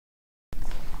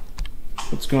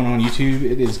What's going on YouTube?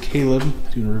 It is Caleb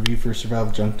doing a review for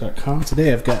survivaljunk.com.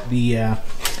 Today I've got the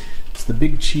it's the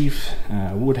Big Chief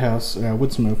Woodhouse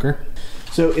wood smoker.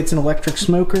 So it's an electric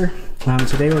smoker.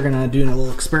 Today we're gonna do a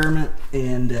little experiment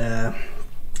and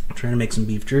trying to make some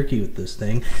beef jerky with this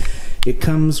thing. It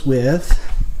comes with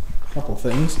a couple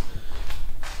things.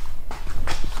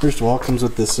 First of all, it comes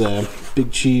with this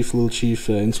Big Chief, Little Chief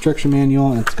instruction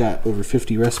manual, and it's got over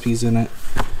 50 recipes in it.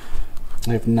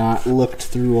 I have not looked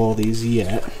through all these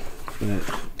yet, but it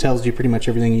tells you pretty much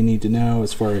everything you need to know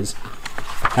as far as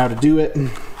how to do it.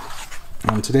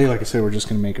 Today, like I said, we're just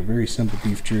going to make a very simple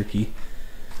beef jerky.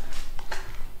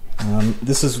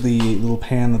 This is the little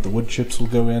pan that the wood chips will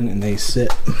go in, and they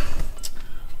sit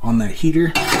on that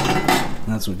heater.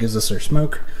 That's what gives us our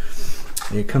smoke.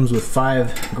 It comes with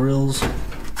 5 grills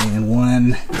and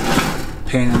 1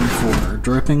 pan for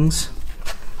drippings.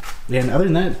 And other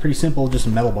than that, it's pretty simple, just a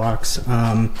metal box.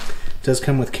 It does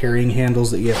come with carrying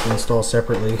handles that you have to install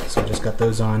separately, so I just got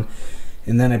those on.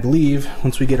 And then I believe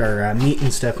once we get our meat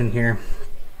and stuff in here,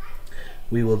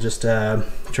 we will just turn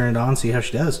it on, see how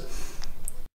she does.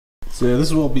 So this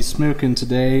is what we'll be smoking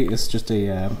today. It's just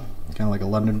a kind of like a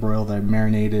London broil that I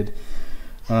marinated.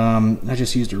 I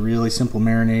just used a really simple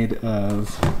marinade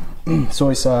of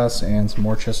soy sauce and some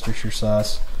Worcestershire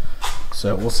sauce.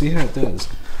 So we'll see how it does.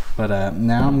 But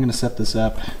now I'm going to set this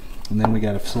up, and then we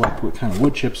got to select what kind of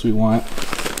wood chips we want.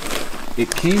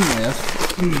 It came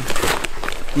with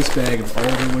this bag of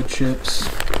alder wood chips.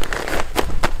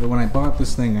 But when I bought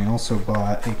this thing, I also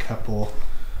bought a couple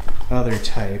other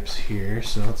types here.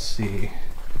 So let's see.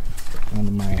 One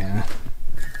of my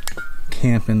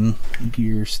camping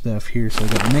gear stuff here. So I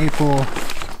got maple,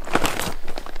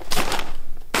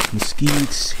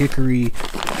 mesquite, hickory,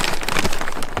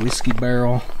 whiskey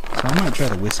barrel. So I might try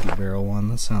the whiskey barrel one.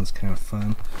 That sounds kind of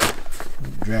fun.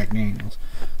 Jack Daniels.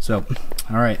 So,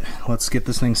 alright, let's get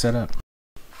this thing set up.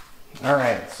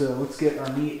 Alright, so let's get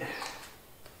our meat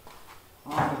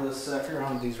onto this sucker,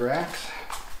 onto these racks.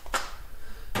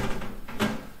 I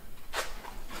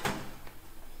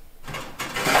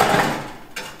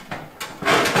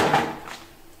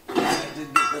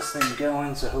did get this thing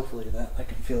going, so hopefully that I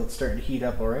can feel it starting to heat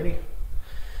up already.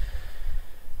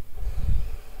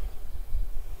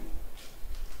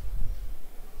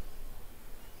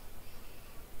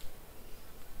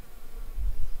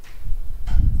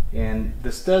 And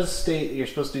this does state that you're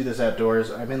supposed to do this outdoors.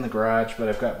 I'm in the garage, but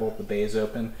I've got both the bays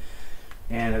open,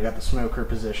 and I've got the smoker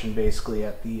positioned basically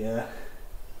at the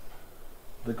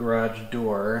garage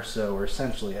door, so we're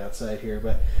essentially outside here,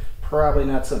 but probably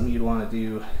not something you'd want to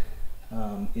do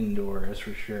indoors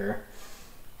for sure.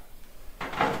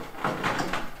 Come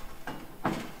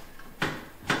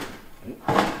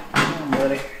on,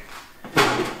 buddy.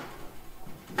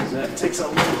 So that takes a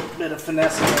little bit of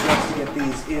finessing, I guess, to get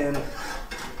these in.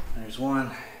 There's one.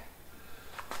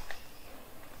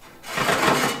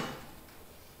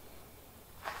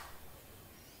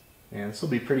 And this will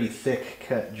be pretty thick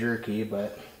cut jerky,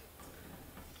 but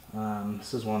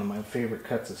this is one of my favorite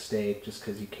cuts of steak just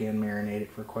because you can marinate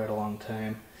it for quite a long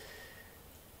time.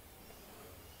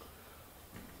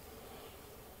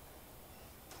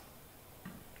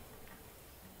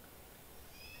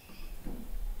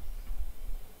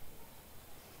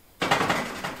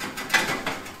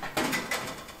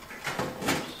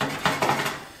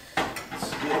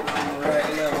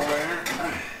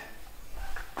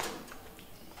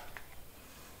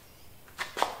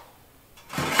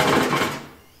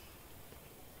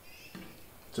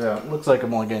 So it looks like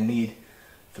I'm only going to need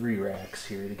 3 racks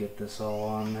here to get this all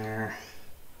on there.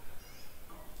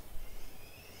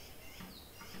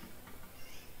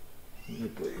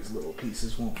 Hopefully these little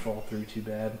pieces won't fall through too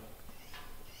bad.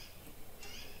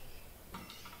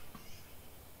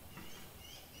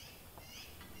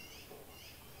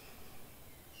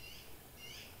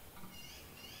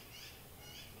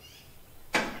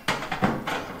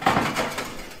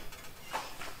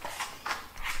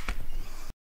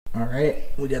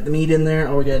 Alright, we got the meat in there.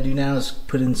 All we gotta do now is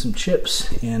put in some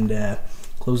chips and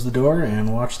close the door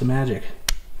and watch the magic.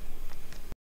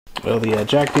 Well, the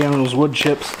Jack Daniels wood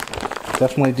chips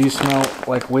definitely do smell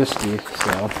like whiskey,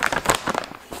 so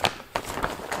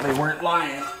they weren't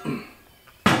lying.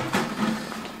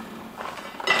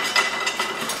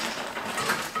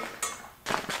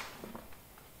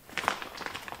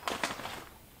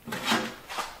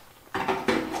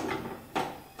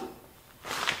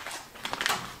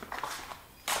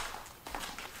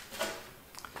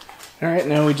 Alright,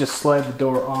 now we just slide the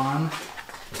door on.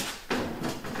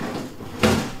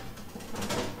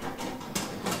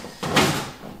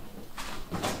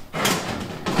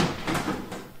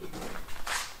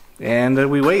 And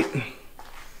we wait.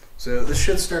 So this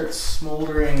should start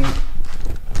smoldering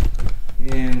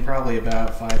in probably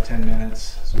about 5-10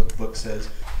 minutes, is what the book says.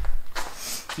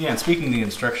 Yeah, and speaking of the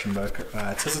instruction book,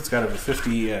 it says it's got over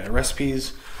 50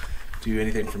 recipes. Do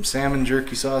anything from salmon,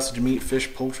 jerky, sausage, meat,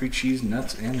 fish, poultry, cheese,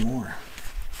 nuts, and more.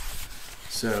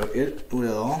 So it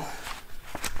will,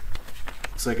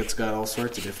 looks like it's got all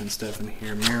sorts of different stuff in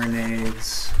here.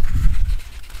 Marinades,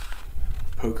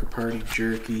 poker party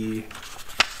jerky.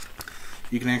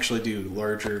 You can actually do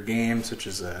larger games such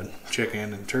as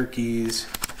chicken and turkeys.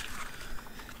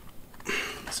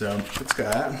 So it's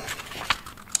got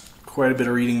quite a bit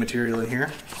of reading material in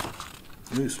here.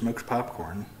 Ooh, smoked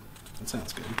popcorn. That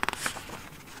sounds good.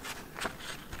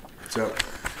 So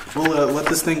we'll let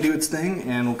this thing do its thing,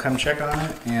 and we'll come check on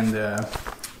it and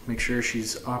make sure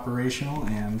she's operational,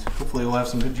 and hopefully we'll have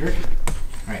some good jerky.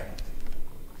 All right.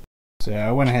 So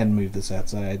I went ahead and moved this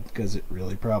outside because it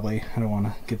really probably, I don't want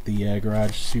to get the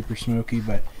garage super smoky,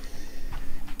 but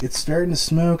it's starting to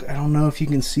smoke. I don't know if you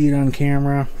can see it on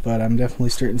camera, but I'm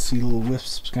definitely starting to see little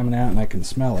wisps coming out, and I can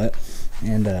smell it.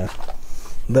 And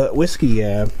the whiskey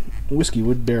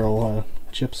wood barrel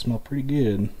chips smell pretty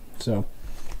good. So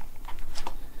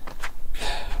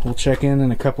we'll check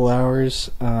in a couple hours.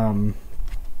 I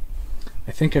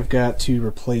think I've got to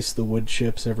replace the wood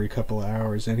chips every couple of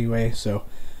hours anyway, so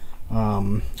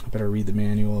I better read the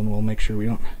manual, and we'll make sure we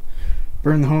don't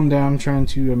burn the home down trying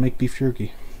to make beef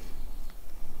jerky.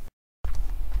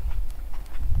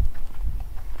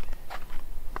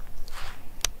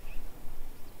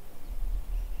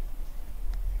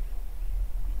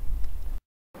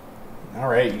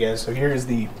 Alright, you guys, so here is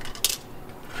the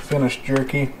finished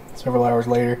jerky several hours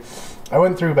later. I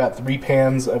went through about 3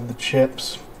 pans of the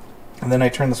chips, and then I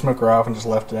turned the smoker off and just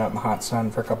left it out in the hot sun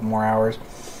for a couple more hours.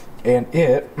 And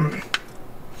it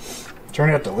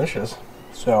turned out delicious.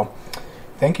 So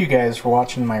thank you guys for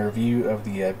watching my review of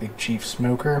the Big Chief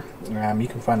Smoker. You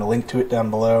can find a link to it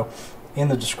down below in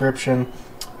the description.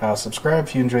 Subscribe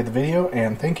if you enjoyed the video,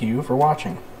 and thank you for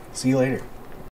watching. See you later.